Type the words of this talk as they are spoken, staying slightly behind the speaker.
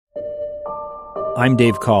I'm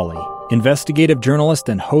Dave Cawley, investigative journalist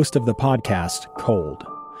and host of the podcast Cold.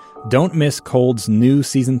 Don't miss Cold's new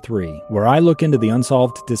Season 3, where I look into the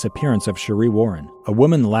unsolved disappearance of Sheree Warren, a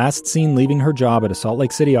woman last seen leaving her job at a Salt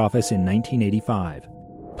Lake City office in 1985.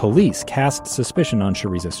 Police cast suspicion on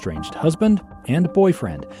Sheree's estranged husband and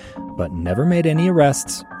boyfriend, but never made any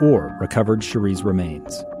arrests or recovered Sheree's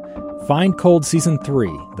remains. Find Cold Season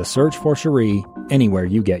 3, The Search for Sheree, anywhere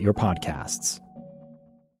you get your podcasts.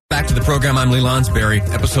 Back to the program. I'm Lee Lonsberry,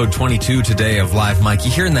 episode 22 today of Live Mike.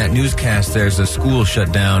 You hear in that newscast there's a school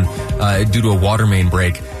shut down due to a water main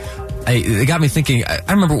break. It got me thinking,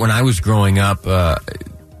 I remember when I was growing up,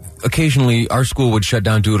 occasionally our school would shut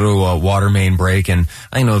down due to a water main break, and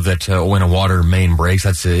I know that when a water main breaks,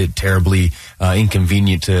 that's terribly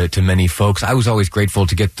inconvenient to many folks. I was always grateful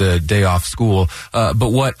to get the day off school,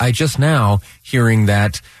 but what I just now, hearing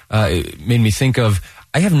that, made me think of,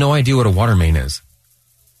 I have no idea what a water main is.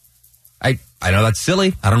 I know that's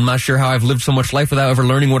silly. I'm not sure how I've lived so much life without ever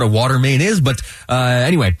learning what a water main is, but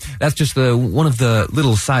anyway, that's just one of the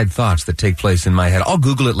little side thoughts that take place in my head. I'll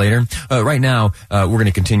Google it later. Right now, we're going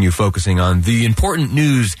to continue focusing on the important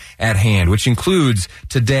news at hand, which includes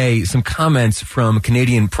today some comments from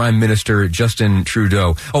Canadian Prime Minister Justin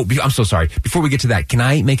Trudeau. Oh, I'm so sorry. Before we get to that, can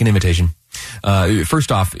I make an invitation?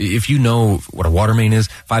 First off, if you know what a water main is,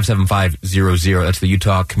 57500, that's the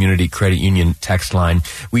Utah Community Credit Union text line.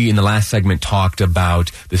 We, in the last segment, talked about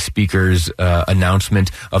the Speaker's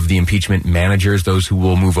announcement of the impeachment managers, those who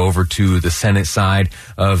will move over to the Senate side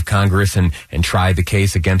of Congress and try the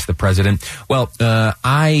case against the president. Well,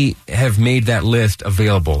 I have made that list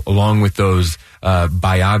available along with those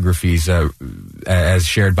biographies as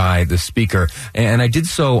shared by the Speaker, and I did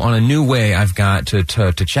so on a new way I've got to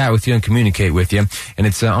chat with you and communicate with you, and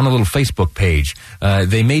it's on a little Facebook page.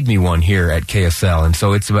 They made me one here at KSL, and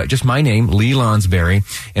so it's about just my name, Lee Lonsberry,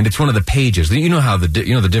 and it's one of the pages. You know how the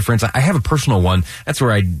difference. I have a personal one. That's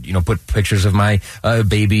where I put pictures of my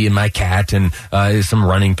baby and my cat and some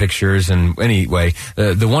running pictures. And anyway,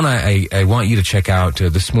 the one I want you to check out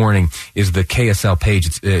this morning is the KSL page.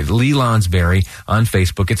 It's Lee Lonsberry on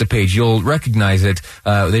Facebook. It's a page. You'll recognize it.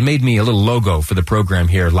 They made me a little logo for the program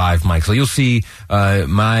here, Live Mike. So you'll see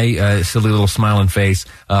my silly little smiling face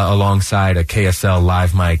alongside a KSL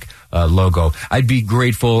Live Mike logo. I'd be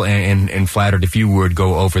grateful and flattered if you would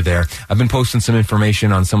go over there. I've been posting some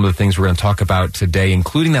information on some of the things we're going to talk about today,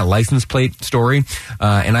 including that license plate story.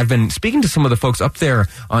 And I've been speaking to some of the folks up there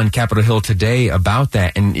on Capitol Hill today about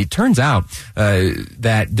that. And it turns out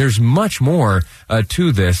that there's much more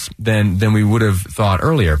to this than we would have thought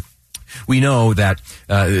earlier. We know that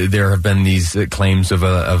there have been these claims of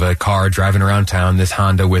a car driving around town, this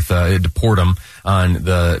Honda with Deportum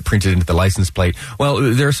printed into the license plate.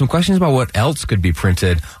 Well, there are some questions about what else could be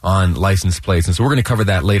printed on license plates, and so we're going to cover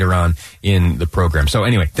that later on in the program. So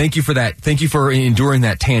anyway, thank you for that. Thank you for enduring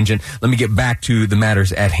that tangent. Let me get back to the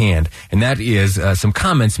matters at hand, and that is some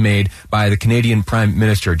comments made by the Canadian Prime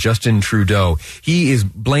Minister, Justin Trudeau. He is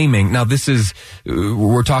blaming, now this is,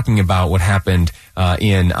 we're talking about what happened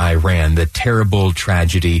in Iran, the terrible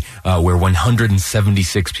tragedy where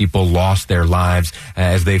 176 people lost their lives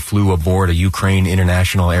as they flew aboard a Ukraine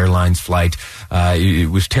International Airlines flight. It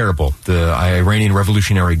was terrible. The Iranian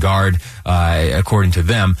Revolutionary Guard, according to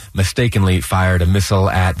them, mistakenly fired a missile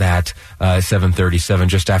at that 737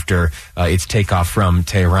 just after its takeoff from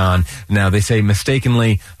Tehran. Now, they say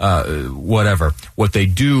mistakenly, whatever. What they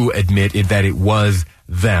do admit is that it was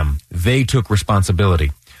them. They took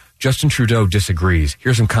responsibility. Justin Trudeau disagrees.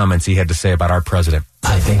 Here's some comments he had to say about our president.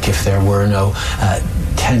 I think if there were no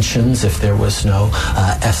tensions, if there was no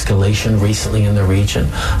escalation recently in the region,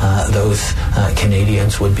 those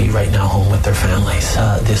Canadians would be right now home with their families.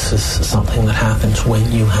 This is something that happens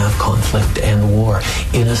when you have conflict and war.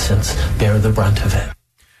 Innocents bear the brunt of it.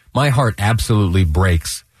 My heart absolutely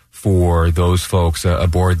breaks for those folks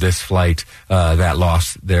aboard this flight that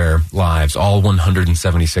lost their lives, all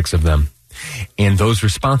 176 of them. And those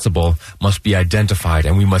responsible must be identified,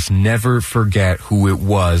 and we must never forget who it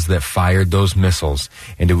was that fired those missiles.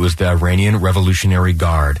 And it was the Iranian Revolutionary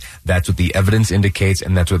Guard. That's what the evidence indicates,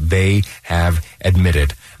 and that's what they have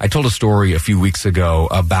admitted. I told a story a few weeks ago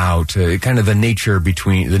about kind of the nature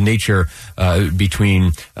between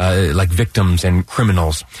like victims and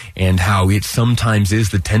criminals, and how it sometimes is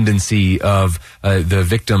the tendency of the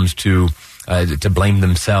victims to blame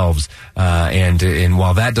themselves. And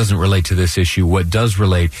while that doesn't relate to this issue, what does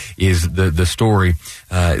relate is the story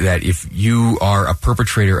that if you are a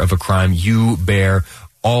perpetrator of a crime, you bear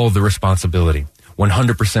all the responsibility.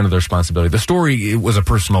 100% of the responsibility. The story was a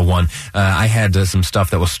personal one. I had some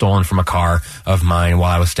stuff that was stolen from a car of mine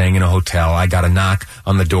while I was staying in a hotel. I got a knock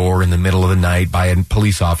on the door in the middle of the night by a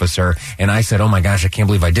police officer, and I said, oh my gosh, I can't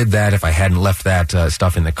believe I did that. If I hadn't left that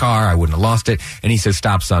stuff in the car, I wouldn't have lost it. And he said,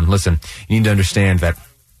 stop, son. Listen, you need to understand that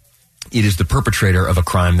it is the perpetrator of a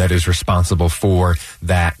crime that is responsible for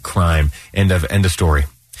that crime. End of story.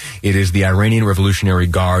 It is the Iranian Revolutionary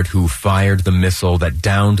Guard who fired the missile that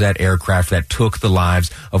downed that aircraft that took the lives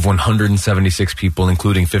of 176 people,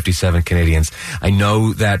 including 57 Canadians. I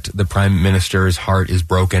know that the Prime Minister's heart is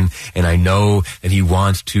broken, and I know that he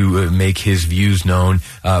wants to make his views known,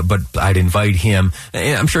 but I'd invite him,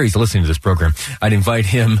 and I'm sure he's listening to this program, I'd invite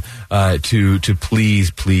him to please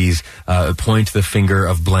point the finger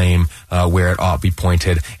of blame where it ought to be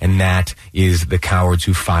pointed, and that is the cowards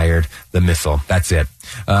who fired the missile. That's it.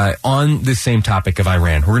 On this same topic of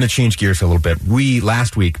Iran, we're going to change gears a little bit. We,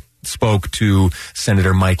 last week, spoke to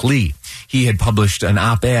Senator Mike Lee. He had published an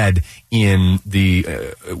op-ed in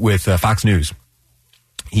with Fox News.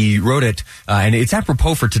 He wrote it, and it's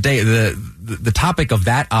apropos for today. The topic of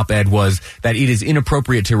that op-ed was that it is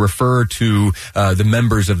inappropriate to refer to the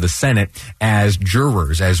members of the Senate as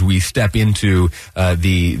jurors as we step into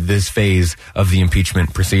this phase of the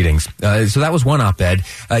impeachment proceedings. So that was one op-ed.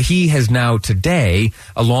 He has now today,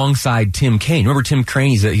 alongside Tim Kaine. Remember Tim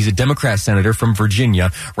Kaine? He's a Democrat senator from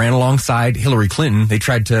Virginia. Ran alongside Hillary Clinton. They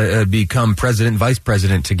tried to become president and vice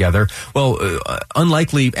president together. Well,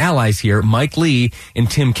 unlikely allies here. Mike Lee and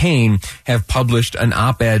Tim Kaine have published an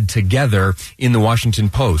op-ed together in the Washington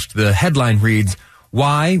Post. The headline reads,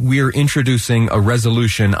 "Why We're Introducing a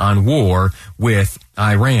Resolution on War with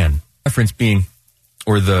Iran." Reference being,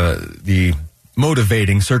 or the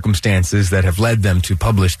motivating circumstances that have led them to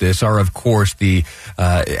publish this are, of course, the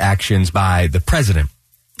actions by the president.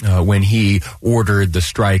 When he ordered the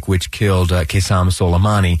strike which killed Qasem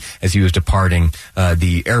Soleimani as he was departing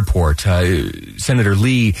the airport. Senator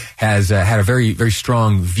Lee has had a very, very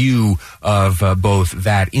strong view of both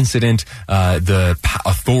that incident, the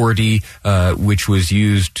authority which was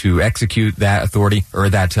used to execute that authority or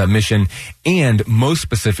that mission, and most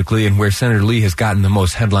specifically, and where Senator Lee has gotten the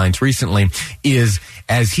most headlines recently, is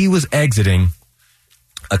as he was exiting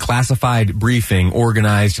a classified briefing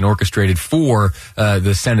organized and orchestrated for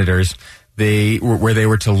the senators, where they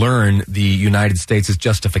were to learn the United States'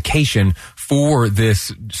 justification for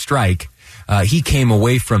this strike. He came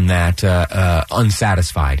away from that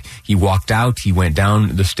unsatisfied. He walked out. He went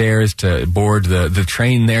down the stairs to board the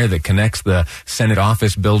train there that connects the Senate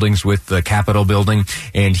office buildings with the Capitol building.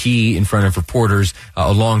 And he, in front of reporters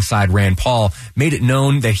alongside Rand Paul, made it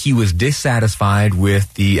known that he was dissatisfied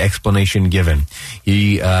with the explanation given.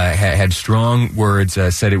 He had strong words,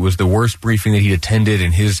 said it was the worst briefing that he'd attended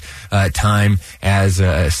in his time as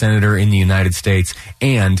a senator in the United States.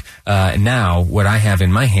 And now what I have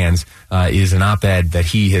in my hands is an op-ed that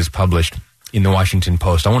he has published in the Washington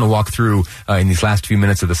Post. I want to walk through in these last few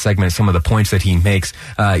minutes of the segment some of the points that he makes.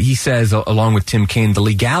 He says, along with Tim Kaine, the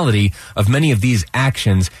legality of many of these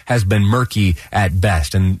actions has been murky at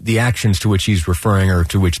best. And the actions to which he's referring, or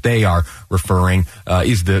to which they are referring,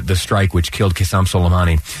 is the strike which killed Qasem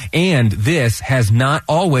Soleimani. And this has not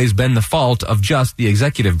always been the fault of just the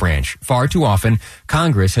executive branch. Far too often,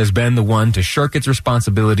 Congress has been the one to shirk its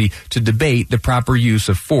responsibility to debate the proper use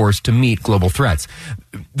of force to meet global threats.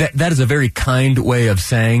 That is a very kind way of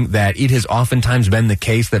saying that it has oftentimes been the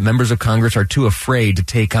case that members of Congress are too afraid to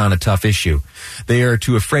take on a tough issue. They are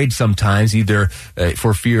too afraid sometimes, either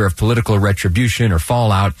for fear of political retribution or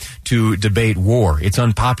fallout, to debate war. It's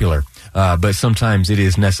unpopular. But sometimes it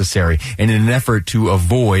is necessary. And in an effort to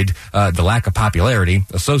avoid the lack of popularity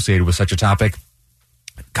associated with such a topic,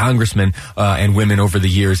 congressmen and women over the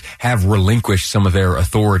years have relinquished some of their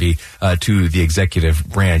authority to the executive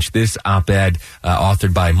branch. This op-ed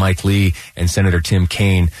authored by Mike Lee and Senator Tim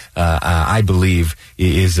Kaine, I believe,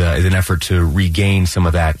 is an effort to regain some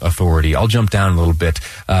of that authority. I'll jump down a little bit.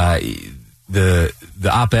 The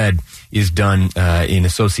op-ed is done in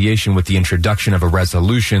association with the introduction of a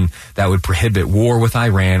resolution that would prohibit war with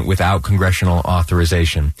Iran without congressional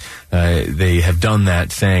authorization. They have done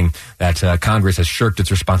that, saying that Congress has shirked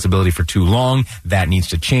its responsibility for too long. That needs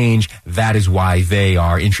to change. That is why they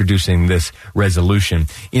are introducing this resolution.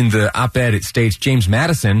 In the op-ed, it states, James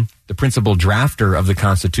Madison, the principal drafter of the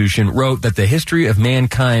Constitution, wrote that the history of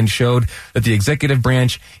mankind showed that the executive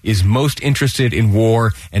branch is most interested in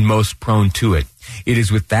war and most prone to it. It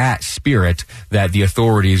is with that spirit that the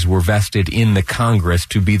authorities were vested in the Congress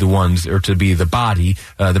to be the ones, or to be the body,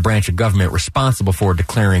 the branch of government responsible for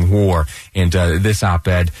declaring war. And this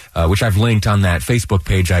op-ed, which I've linked on that Facebook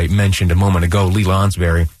page I mentioned a moment ago, Lee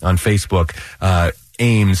Lonsberry on Facebook,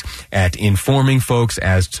 aims at informing folks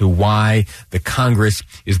as to why the Congress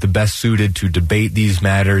is the best suited to debate these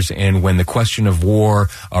matters, and when the question of war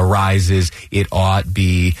arises, it ought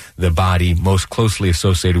be the body most closely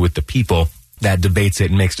associated with the people that debates it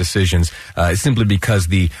and makes decisions, simply because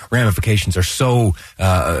the ramifications are so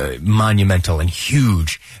monumental and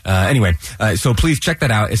huge. Anyway, so please check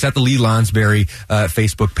that out. It's at the Lee Lonsberry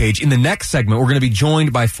Facebook page. In the next segment, we're going to be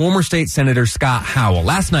joined by former state Senator Scott Howell.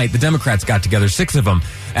 Last night, the Democrats got together, 6 of them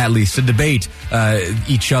at least, to debate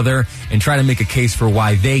each other and try to make a case for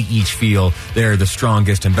why they each feel they're the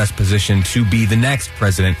strongest and best positioned to be the next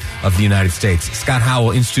president of the United States. Scott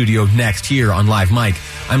Howell in studio next here on Live Mike.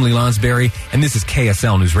 I'm Lee Lonsberry, and this is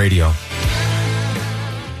KSL News Radio.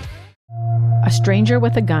 A stranger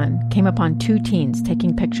with a gun came upon 2 teens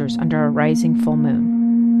taking pictures under a rising full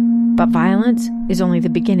moon. But violence is only the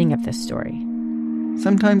beginning of this story.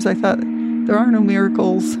 Sometimes I thought, there are no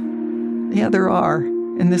miracles. Yeah, there are,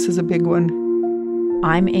 and this is a big one.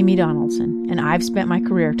 I'm Amy Donaldson, and I've spent my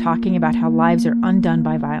career talking about how lives are undone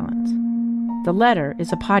by violence. The Letter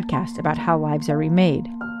is a podcast about how lives are remade.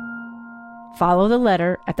 Follow The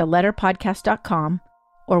Letter at theletterpodcast.com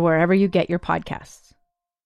or wherever you get your podcasts.